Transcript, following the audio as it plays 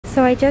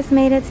So I just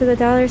made it to the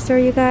dollar store,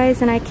 you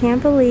guys, and I can't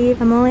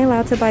believe I'm only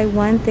allowed to buy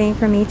one thing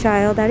from each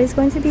aisle. That is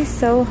going to be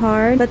so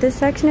hard, but this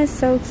section is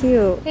so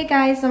cute. Hey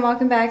guys, and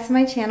welcome back to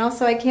my channel.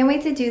 So I can't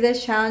wait to do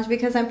this challenge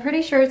because I'm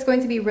pretty sure it's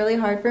going to be really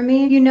hard for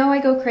me. You know I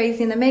go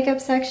crazy in the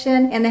makeup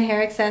section and the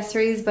hair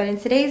accessories, but in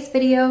today's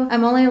video,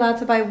 I'm only allowed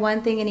to buy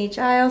one thing in each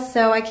aisle,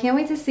 so I can't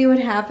wait to see what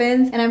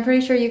happens, and I'm pretty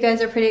sure you guys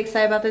are pretty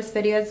excited about this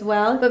video as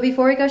well. But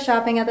before we go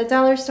shopping at the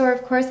dollar store,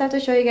 of course I have to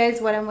show you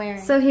guys what I'm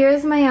wearing. So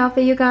here's my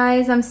outfit, you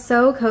guys. I'm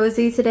so cozy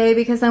today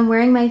because I'm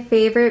wearing my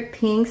favorite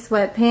pink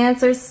sweatpants.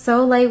 They're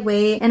so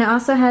lightweight, and it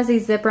also has a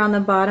zipper on the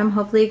bottom.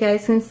 Hopefully you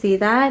guys can see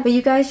that, but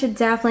you guys should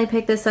definitely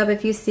pick this up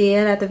if you see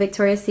it at the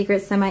Victoria's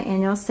Secret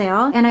semi-annual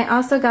sale. And I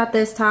also got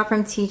this top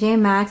from TJ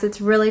Maxx. It's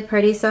really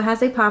pretty, so it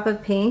has a pop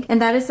of pink, and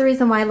that is the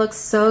reason why it looks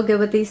so good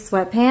with these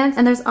sweatpants.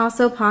 And there's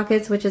also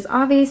pockets, which is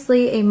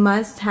obviously a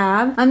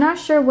must-have. I'm not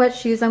sure what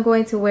shoes I'm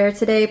going to wear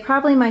today.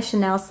 Probably my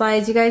Chanel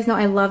slides. You guys know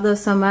I love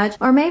those so much.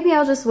 Or maybe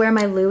I'll just wear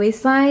my Louis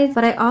slides,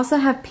 but I also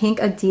have pink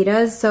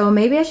Adidas, so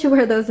maybe I should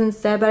wear those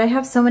instead, but I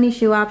have so many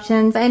shoe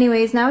options. But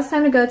anyways, now it's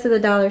time to go to the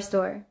dollar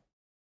store.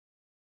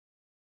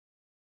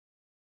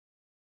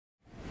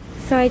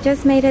 So I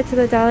just made it to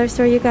the dollar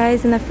store, you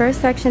guys, and the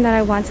first section that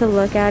I want to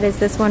look at is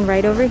this one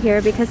right over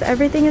here because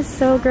everything is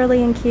so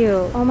girly and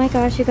cute. Oh my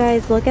gosh, you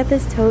guys, look at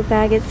this tote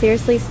bag. It's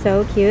seriously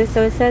so cute.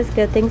 So it says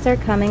good things are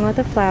coming with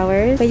the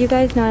flowers, but you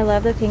guys know I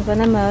love the pink one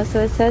the most. So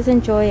it says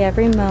enjoy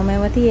every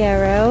moment with the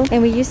arrow,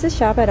 and we used to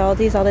shop at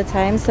Aldi's all the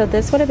time, so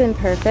this would have been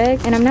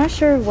perfect. And I'm not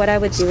sure what I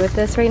would do with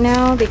this right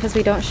now because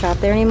we don't shop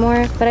there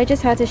anymore, but I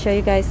just had to show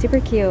you guys. Super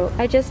cute.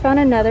 I just found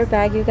another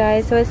bag, you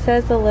guys. So it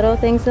says the little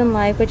things in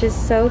life, which is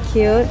so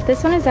cute.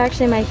 This one is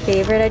actually my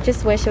favorite. I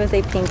just wish it was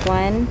a pink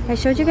one. I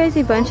showed you guys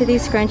a bunch of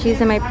these scrunchies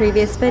in my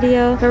previous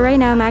video, but right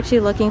now I'm actually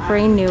looking for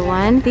a new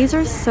one. These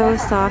are so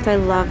soft. I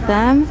love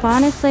them. But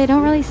honestly, I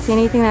don't really see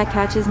anything that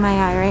catches my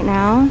eye right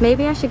now.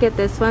 Maybe I should get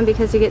this one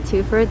because you get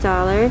two for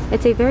 $1.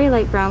 It's a very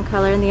light brown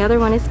color and the other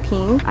one is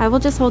pink. I will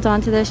just hold on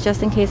to this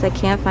just in case I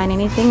can't find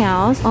anything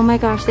else. Oh my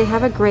gosh, they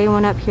have a gray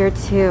one up here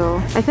too.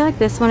 I feel like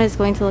this one is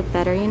going to look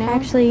better, you know?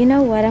 Actually, you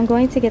know what? I'm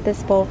going to get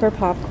this bowl for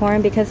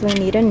popcorn because we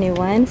need a new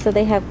one. So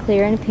they have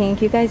clear and pink.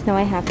 You guys know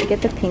I have to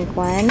get the pink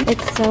one.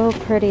 It's so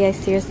pretty. I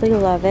seriously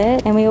love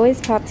it. And we always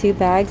pop 2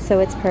 bags, so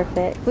it's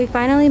perfect. We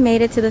finally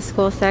made it to the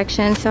school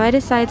section, so I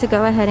decided to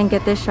go ahead and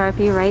get this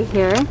Sharpie right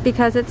here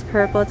because it's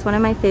purple. It's one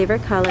of my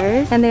favorite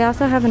colors. And they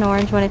also have an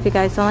orange one if you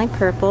guys don't like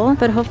purple,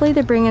 but hopefully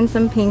they're bringing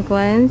some pink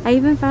ones. I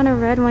even found a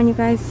red one, you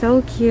guys.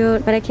 So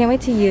cute, but I can't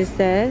wait to use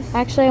this.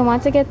 Actually, I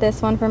want to get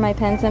this one for my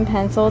pens and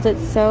pencils.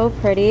 It's so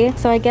pretty.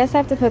 So I guess I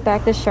have to put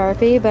back the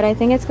Sharpie, but I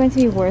think it's going to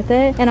be worth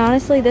it. And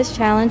honestly, this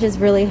challenge is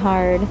really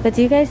hard. But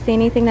do you guys see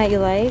anything that you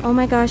like? Oh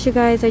my gosh, you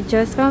guys, I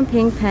just found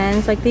pink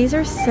pens. Like, these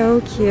are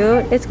so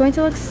cute. It's going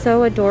to look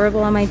so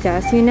adorable on my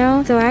desk, you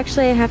know? So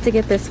actually I have to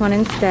get this one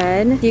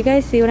instead. Do you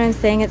guys see what I'm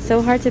saying? It's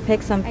so hard to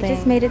pick something. I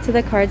just made it to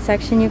the card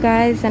section, you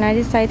guys, and I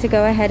decided to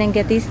go ahead and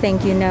get these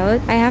thank you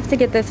notes. I have to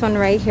get this one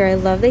right here. I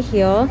love the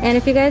heel. And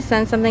if you guys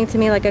send something to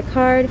me like a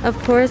card, of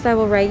course I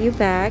will write you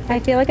back. I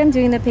feel like I'm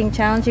doing the pink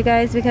challenge, you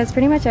guys, because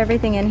pretty much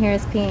everything in here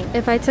is pink.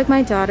 If I took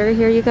my daughter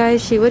here, you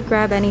guys, she would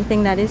grab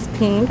anything that is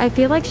pink. I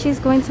feel like she's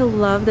going to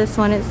love this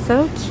one. It's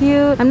so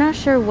cute. I'm not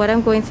sure what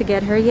I'm going to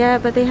get her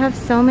yet, but they have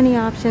so many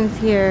options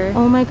here.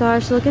 Oh my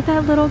gosh, look at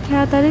that little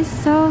cat. That is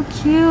so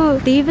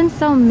cute. They even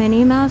sell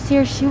Minnie Mouse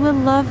here. She would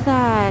love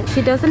that.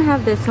 She doesn't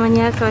have this one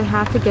yet, so I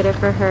have to get it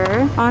for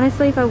her.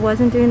 Honestly, if I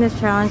wasn't doing this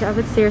challenge, I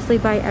would seriously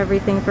buy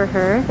everything for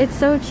her. It's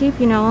so cheap,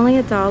 you know, only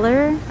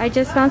 $1. I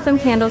just found some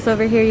candles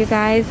over here, you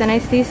guys, and I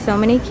see so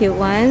many cute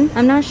ones.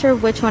 I'm not sure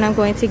which one I'm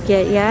going to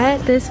get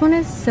yet. This one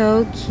is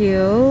so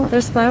cute.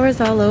 There's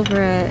flowers all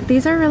over it.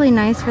 These are really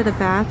nice for the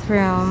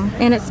bathroom,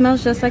 and it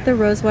smells just like the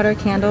rosewater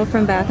candle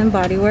from Bath &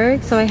 Body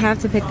Works, so I have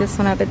to pick this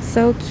one up. It's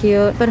so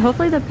cute, but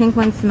hopefully the pink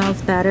one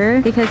smells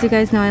better because you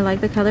guys know I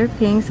like the color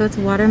pink. So it's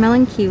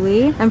watermelon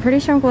kiwi. I'm pretty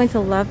sure I'm going to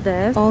love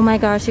this. Oh my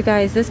gosh, you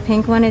guys, this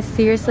pink one is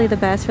seriously the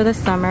best for the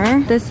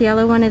summer. This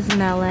yellow one is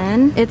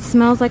melon. It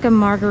smells like a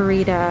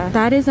margarita.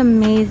 That is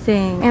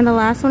amazing. And the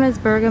last one is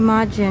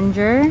bergamot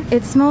ginger.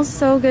 It smells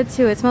so good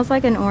too. It smells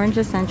like an orange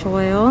essential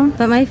oil,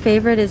 but my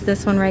favorite is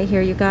this one right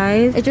here, you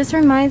guys. It just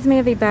reminds me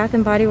of a Bath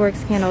 & Body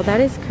Works candle. That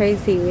is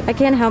crazy. I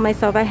can't help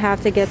myself. I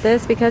have to get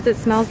this because it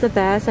smells the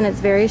best and it's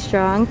very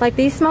strong. Like,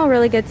 these smell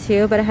really good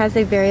too, but it has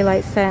a very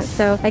light scent,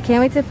 so I can't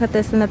wait to put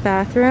this in the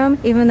bathroom.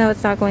 Even though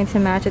it's not going to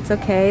match, it's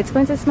okay. It's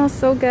going to smell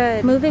so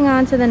good. Moving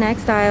on to the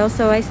next aisle,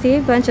 so I see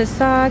a bunch of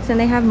socks and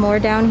they have more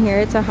down here.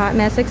 It's a Hot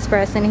Mess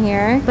Express in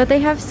here, but they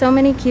have so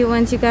many cute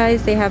ones, you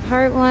guys. They have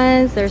heart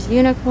ones, there's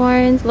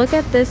unicorns. Look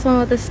at this one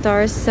with the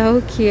stars,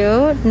 so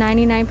cute.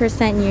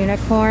 99%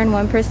 unicorn,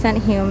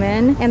 1%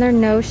 human, and they're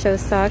no-show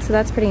socks. socks, so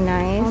that's pretty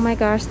nice. Oh my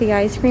gosh, the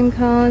ice cream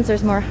cones.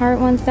 There's more heart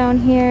ones down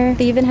here.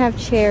 They even have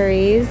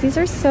cherries. These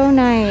are so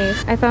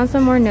nice. I found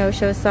some more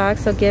no-show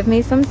socks, so give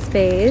me some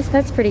space.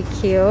 That's pretty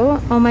cute.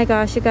 Oh my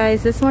gosh, you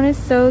guys, this one is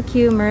so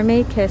cute.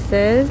 Mermaid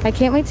kisses. I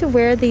can't wait to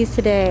wear these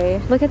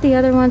today. Look at the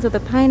other ones with the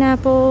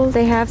pineapples.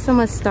 They have some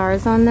with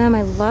stars on them.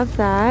 I love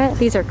that.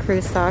 These are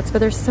cruise socks, but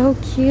they're so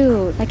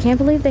cute. I can't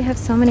believe they have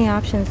so many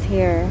options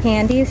here.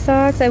 Candy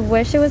socks. I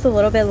wish it was a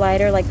little bit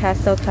lighter, like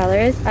pastel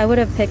colors. I would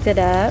have picked it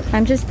up.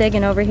 I'm just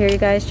digging over here, you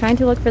guys, trying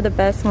to look for the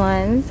best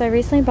ones. I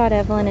recently bought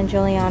Evelyn and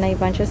Juliana a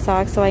bunch of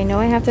socks, so I know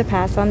I have to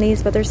pass on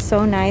these, but they're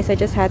so nice. I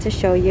just had to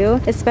show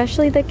you,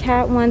 especially the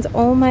cat ones.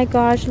 Oh my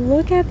gosh,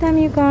 look at them,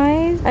 you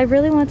guys. I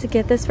really want to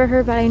get this for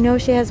her, but I know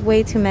she has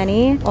way too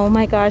many. Oh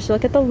my gosh,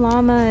 look at the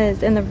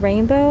llamas and the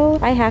rainbow.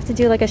 I have to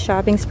do like a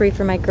shopping spree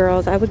for my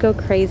girls. I would go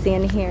crazy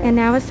in here. And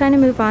now it's time to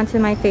move on to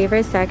my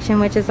favorite section,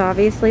 which is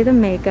obviously the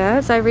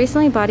makeup. So I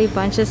recently bought a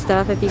bunch of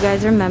stuff, if you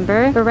guys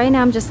remember, but right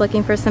now I'm just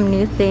looking for some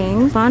new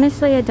things.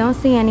 Honestly, I don't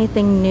see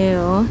anything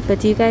new, but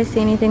do you guys see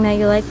anything that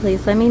you like?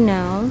 Please let me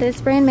know.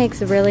 This brand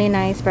makes really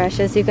nice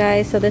brushes, you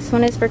guys. So this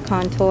one is for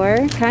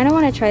contour. Kind of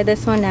want to try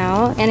this one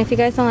out. And if you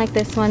guys don't like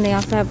this one, they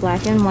also have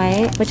black and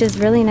white, which is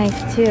really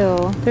nice too.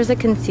 There's a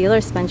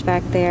concealer sponge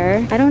back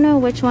there. I don't know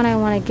which one I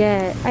want to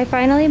get. I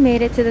finally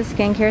made it to the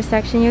skincare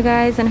section, you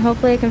guys, and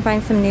hopefully I can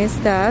find some new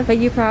stuff. But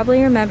you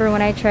probably remember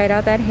when I tried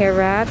out that hair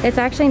wrap. It's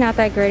actually not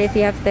that great if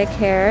you have thick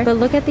hair, but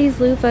look at these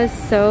loofahs,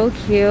 so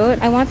cute.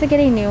 I want to get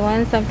a new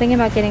one, so I'm thinking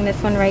about getting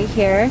this one right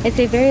here. It's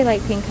a very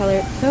light pink color.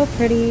 It's so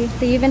pretty.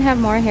 They even have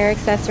more hair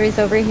accessories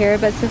over here,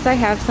 but since I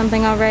have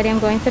something already, I'm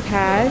going to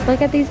pass.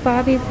 Look at these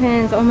bobby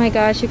pins. Oh my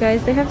gosh, you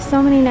guys, they have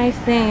so many nice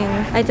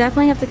things. I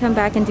definitely have to come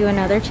back and do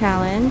another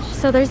challenge.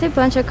 So there's a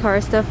bunch of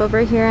car stuff over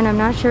here, and I'm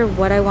not sure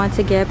what I want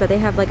to get, but they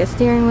have like a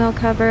steering wheel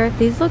cover.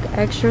 These look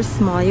extra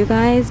small, you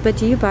guys, but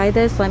do you buy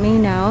this? Let me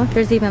know.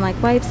 There's even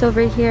like wipes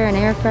over here and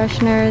air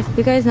fresheners.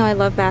 You guys know I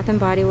love Bath and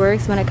Body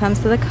Works when it comes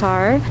to the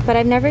car, but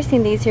I've never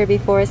seen these here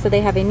before. So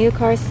they have a new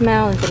car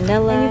smell and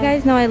vanilla. And you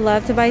guys know I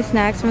love to buy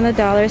snacks from the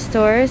dollar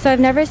store, so I've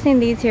never seen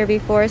these here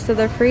before. So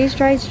they're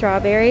freeze-dried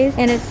strawberries,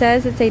 and it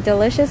says it's a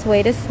delicious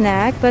way to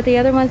snack, but the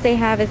other ones they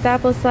have is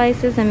apple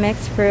slices and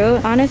mixed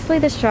fruit. Honestly,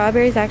 the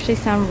strawberries actually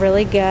sound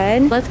really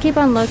good. Let's keep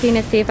on looking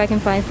to see if I can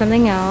find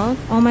something else.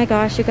 Oh my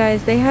gosh, you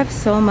guys, they have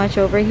so much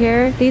over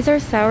here. These are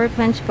sour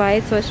punch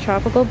bites, so it's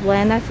tropical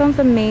blend. That sounds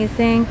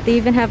amazing. They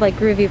even have like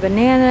groovy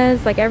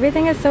bananas. Like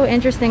everything is so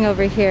interesting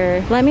over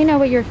here. Let me know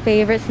what your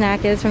favorite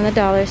snack is from the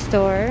dollar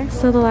store.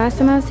 So the last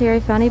time I was here, I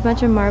found a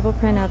bunch of marble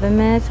print oven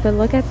mitts, but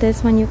look at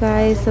this one, you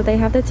guys. So they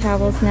have the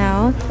towels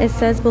now. It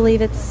says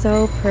believe. It's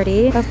so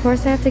pretty. Of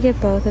course I have to get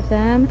both of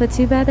them, but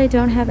too bad they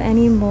don't have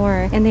any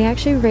more. And they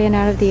actually ran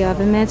out of the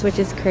oven mitts, which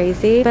is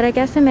crazy, but I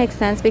guess it makes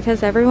sense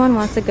because everyone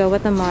wants to go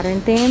with the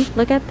modern theme.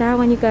 Look at that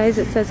one, you guys.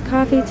 It says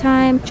coffee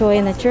time, joy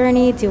in the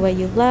journey, do what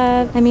you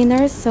love. I mean,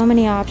 there's so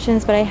many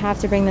options, but I have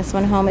to bring this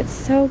one home. It's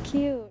so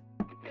cute.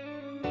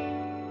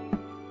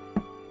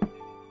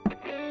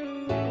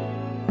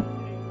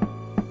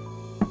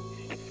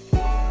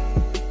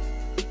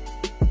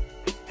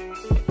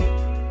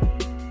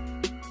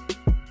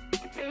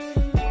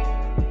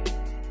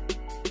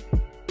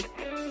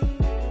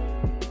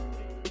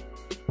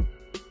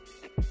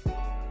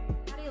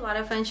 A lot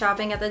of fun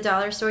shopping at the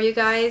dollar store, you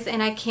guys,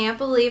 and I can't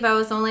believe I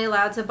was only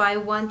allowed to buy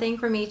one thing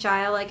from each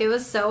aisle. Like, it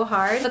was so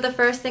hard. But the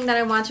first thing that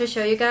I want to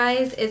show you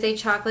guys is a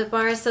chocolate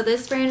bar. So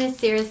this brand is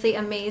seriously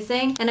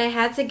amazing, and I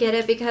had to get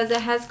it because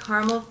it has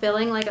caramel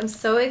filling. Like, I'm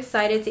so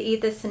excited to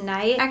eat this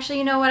tonight. Actually,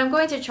 you know what? I'm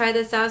going to try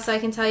this out so I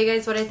can tell you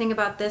guys what I think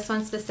about this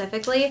one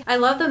specifically. I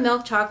love the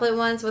milk chocolate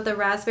ones with the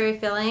raspberry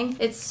filling.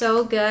 It's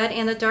so good,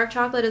 and the dark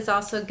chocolate is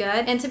also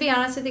good. And to be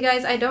honest with you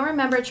guys, I don't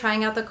remember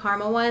trying out the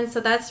caramel one, so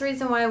that's the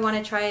reason why I want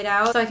to try it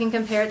out, so I can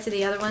compare it to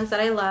the other ones that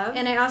I love.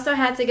 And I also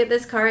had to get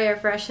this car air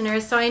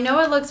freshener, so I know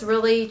it looks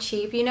really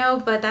cheap, you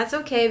know, but that's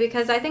okay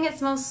because I think it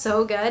smells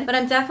so good. But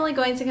I'm definitely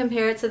going to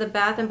compare it to the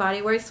Bath and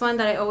Body Works one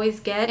that I always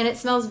get, and it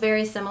smells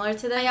very similar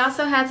to that. I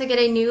also had to get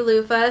a new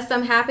loofah, so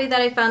I'm happy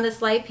that I found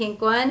this light pink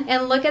one.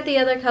 And look at the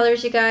other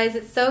colors, you guys.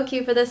 It's so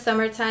cute for the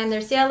summertime.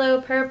 There's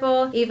yellow,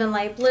 purple, even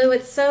light blue.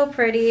 It's so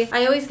pretty.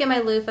 I always get my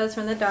loofahs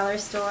from the dollar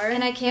store,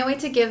 and I can't wait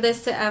to give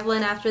this to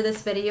Evelyn after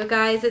this video,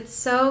 guys. It's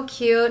so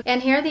cute.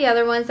 And here are the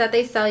other ones that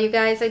they sell, you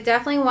guys. I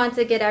definitely want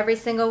to get every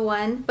single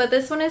one, but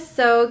this one is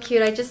so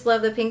cute. I just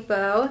love the pink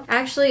bow.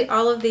 Actually,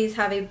 all of these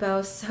have a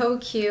bow. So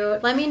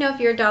cute. Let me know if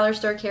your dollar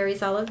store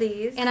carries all of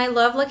these. And I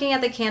love looking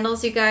at the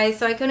candles, you guys,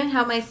 so I couldn't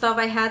help myself.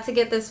 I had to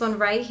get this one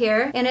right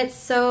here, and it's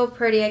so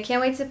pretty. I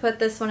can't wait to put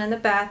this one in the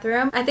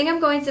bathroom. I think I'm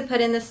going to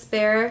put in the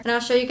spare, and I'll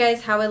show you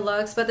guys how it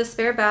looks, but the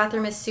spare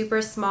bathroom is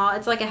super small.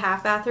 It's like a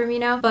half bathroom, you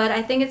know, but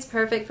I think it's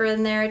perfect for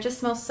in there. It just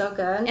smells so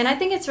good, and I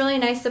think it's really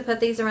nice to put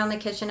these around the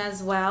kitchen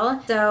as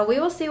well. So we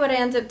will see what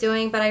ends end up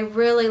doing, but I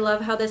really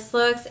love how this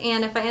looks,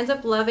 and if I end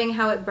up loving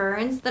how it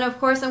burns, then of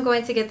course I'm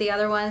going to get the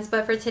other ones,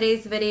 but for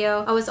today's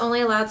video, I was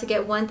only allowed to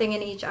get one thing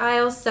in each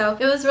aisle, so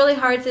it was really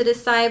hard to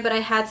decide, but I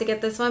had to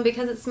get this one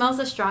because it smells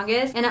the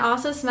strongest, and it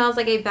also smells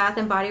like a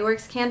Bath & Body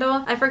Works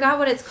candle. I forgot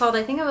what it's called.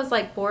 I think it was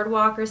like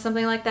Boardwalk or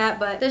something like that,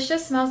 but this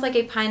just smells like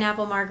a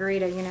pineapple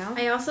margarita, you know?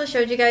 I also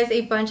showed you guys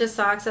a bunch of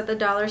socks at the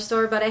dollar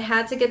store, but I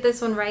had to get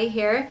this one right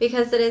here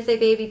because it is a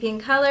baby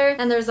pink color,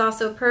 and there's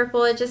also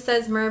purple. It just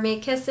says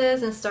mermaid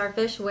kisses and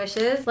starfish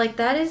wishes. Like,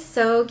 that is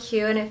so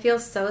cute and it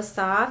feels so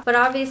soft, but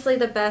obviously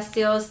the best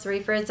deal is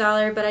 3 for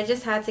 $1, but I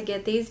just had to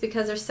get these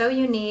because they're so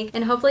unique,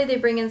 and hopefully they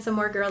bring in some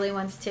more girly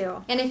ones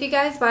too. And if you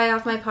guys buy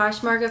off my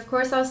Poshmark, of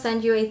course I'll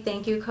send you a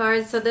thank you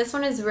card. So this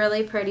one is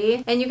really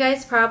pretty, and you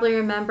guys probably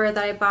remember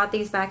that I bought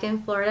these back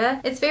in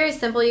Florida. It's very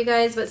simple, you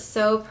guys, but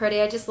so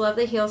pretty. I just love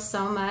the heels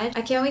so much.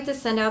 I can't wait to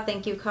send out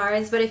thank you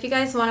cards, but if you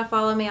guys want to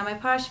follow me on my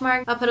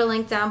Poshmark, I'll put a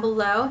link down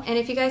below, and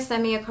if you guys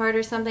send me a card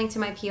or something to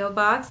my P.O.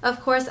 box, of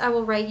course I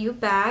will write you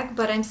back,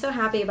 but I'm so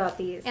happy about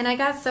these. And I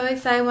got so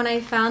excited when I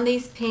found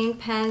these pink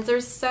pens.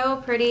 They're so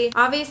pretty.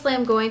 Obviously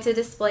I'm going to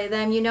display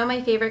them. You know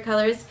my favorite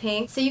color is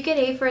pink, so you get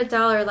 8 for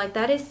 $1. Like,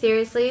 that is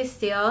seriously a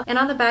steal. And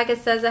on the back it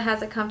says it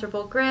has a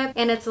comfortable grip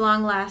and it's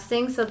long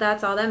lasting, so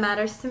that's all that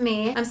matters to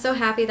me. I'm so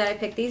happy that I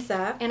picked these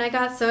up, and I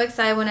got so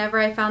excited whenever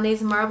I found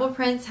these marble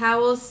print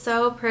towels.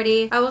 So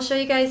pretty. I will show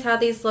you guys how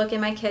these look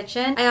in my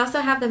kitchen. I also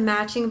have the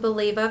matching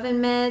Believe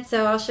oven mitts,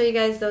 so I'll show you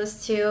guys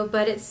those too,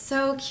 but it's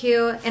so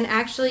cute. And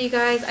actually, you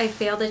guys, I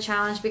failed the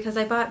challenge because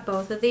I bought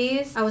both of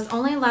these. I was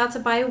only allowed to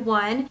buy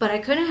one, but I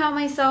couldn't help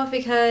myself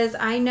because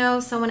I know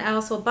someone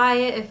else will buy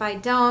it if I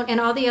don't, and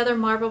all the other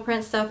marble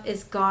print stuff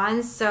is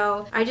gone,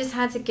 so I just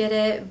had to get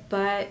it,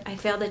 but I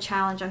failed the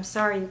challenge. I'm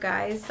sorry, you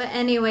guys. But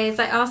anyways,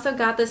 I also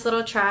got this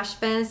little trash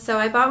bin, so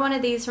I bought one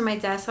of these for my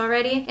desk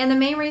already, and the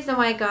main reason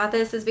why I got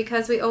this is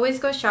because we always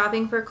go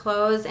shopping for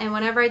clothes, and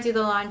whenever I do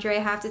the laundry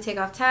I have to take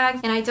off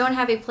tags, and I don't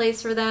have a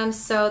place for them,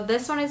 so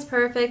this one is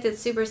perfect.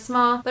 It's super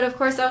small, but of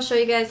course I'll show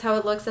you guys how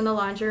it looks in the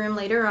laundry room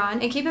later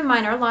on. And keep in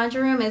mind, our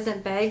laundry room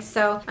isn't big,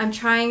 so I'm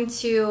trying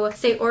to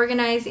stay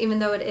organized even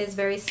though it is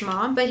very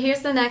small. But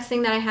here's the next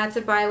thing that I had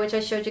to buy, which I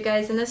showed you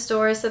guys in the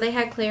store. So they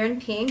had clear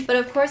and pink, but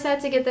of course I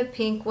had to get the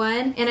pink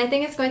one, and I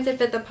think it's going to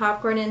fit the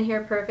popcorn in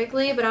here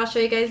perfectly, but I'll show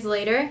you guys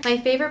later. My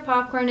favorite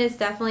popcorn is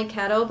definitely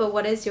Kettle, but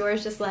what is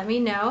yours? Just let me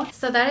know.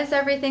 So that is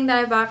everything that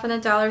I bought from the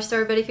dollar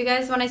store, but if you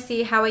guys want to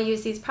see how I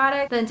use these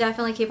products, then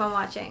definitely keep on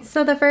watching.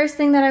 So the first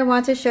thing that I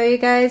want to show you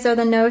guys are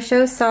the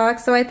no-show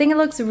socks. So I think it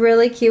looks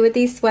really cute with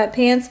these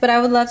sweatpants, but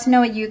I would love to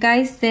know what you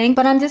guys think.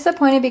 But I'm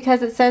disappointed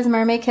because it says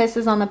mermaid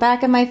kisses on the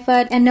back of my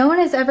foot, and no one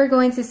is ever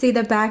going to see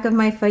the back of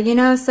my foot, you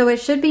know, so it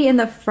should be in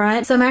the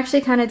front. So I'm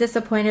actually kind of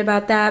disappointed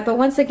about that, but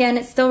once again,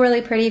 it's still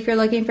really pretty if you're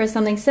looking for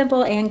something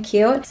simple and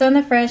cute. So in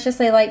the front it's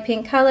just a light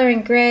pink color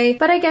and gray,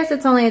 but I guess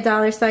it's only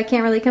 $1, so I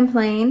can't really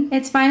complain.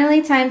 It's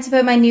finally time to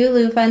put my new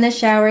loofah in the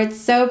shower. It's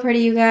so pretty,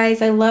 you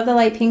guys. I love the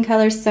light pink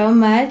color so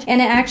much,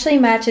 and it actually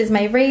matches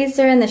my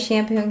razor and the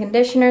shampoo and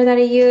conditioner that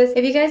I use.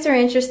 If you guys are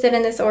interested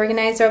in this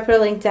organizer, I'll put a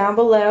link down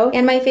below.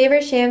 And my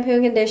favorite shampoo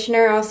and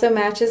conditioner also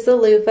matches the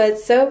loofah.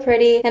 It's so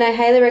pretty, and I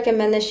highly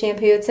recommend this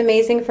shampoo. It's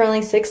amazing for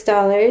only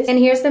 $6. And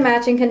here's the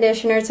matching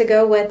conditioner to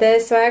go with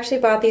it. So I actually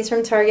bought these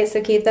from Target,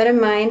 so keep that in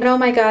mind. But oh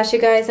my gosh, you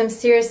guys, I'm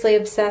seriously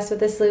obsessed with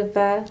this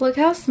loofah. Look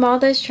how small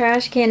this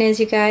trash can is,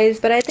 you guys,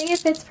 but I think it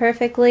fits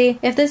perfectly.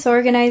 If this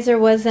organizer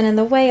wasn't in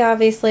the way,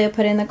 obviously I'll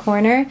put it in the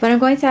corner, but I'm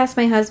going to ask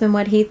my husband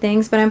what he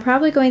thinks, but I'm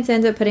probably going to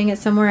end up putting it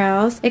somewhere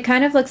else. It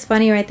kind of looks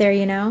funny right there,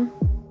 you know?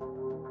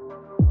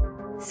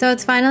 So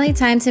it's finally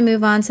time to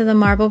move on to the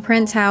marble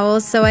print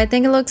towels. So I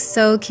think it looks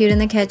so cute in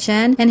the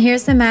kitchen. And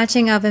here's the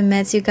matching oven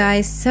mitts, you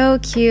guys. So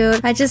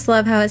cute. I just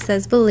love how it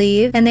says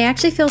Believe. And they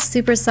actually feel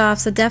super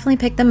soft, so definitely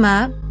pick them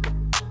up.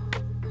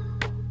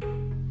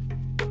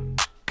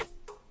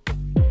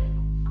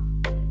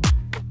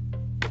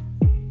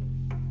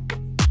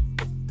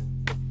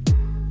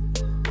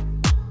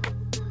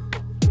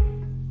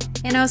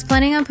 And I was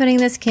planning on putting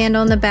this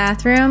candle in the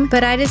bathroom,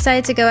 but I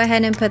decided to go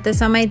ahead and put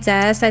this on my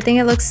desk. I think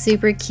it looks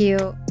super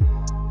cute.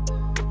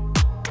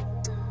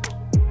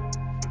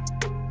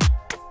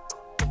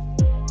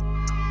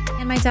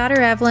 And my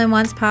daughter Evelyn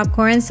wants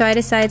popcorn, so I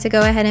decided to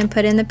go ahead and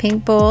put in the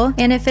pink bowl,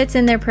 and it fits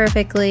in there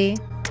perfectly.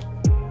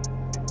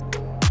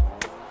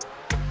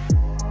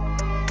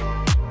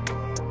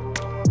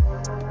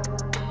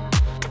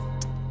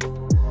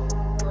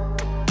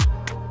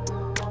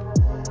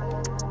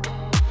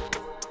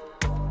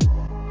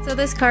 So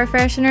this car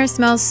freshener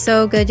smells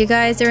so good, you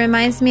guys. It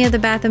reminds me of the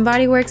Bath &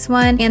 Body Works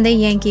one and the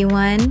Yankee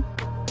one.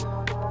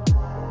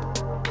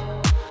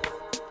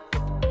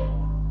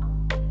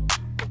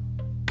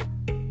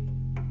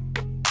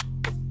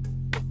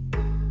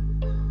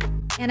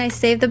 And I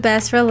saved the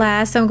best for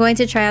last, so I'm going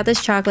to try out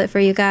this chocolate for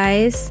you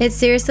guys. It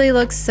seriously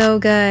looks so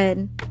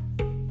good.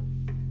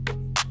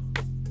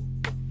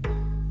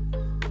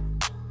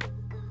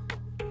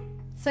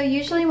 So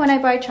usually when I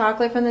buy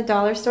chocolate from the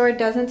dollar store, it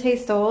doesn't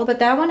taste old, but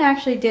that one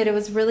actually did. It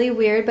was really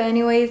weird. But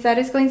anyways, that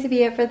is going to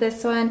be it for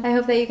this one. I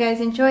hope that you guys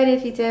enjoyed it.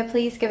 If you did,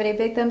 please give it a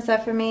big thumbs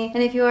up for me.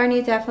 And if you are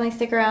new, definitely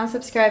stick around,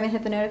 subscribe, and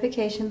hit the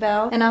notification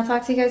bell. And I'll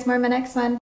talk to you guys more in my next one.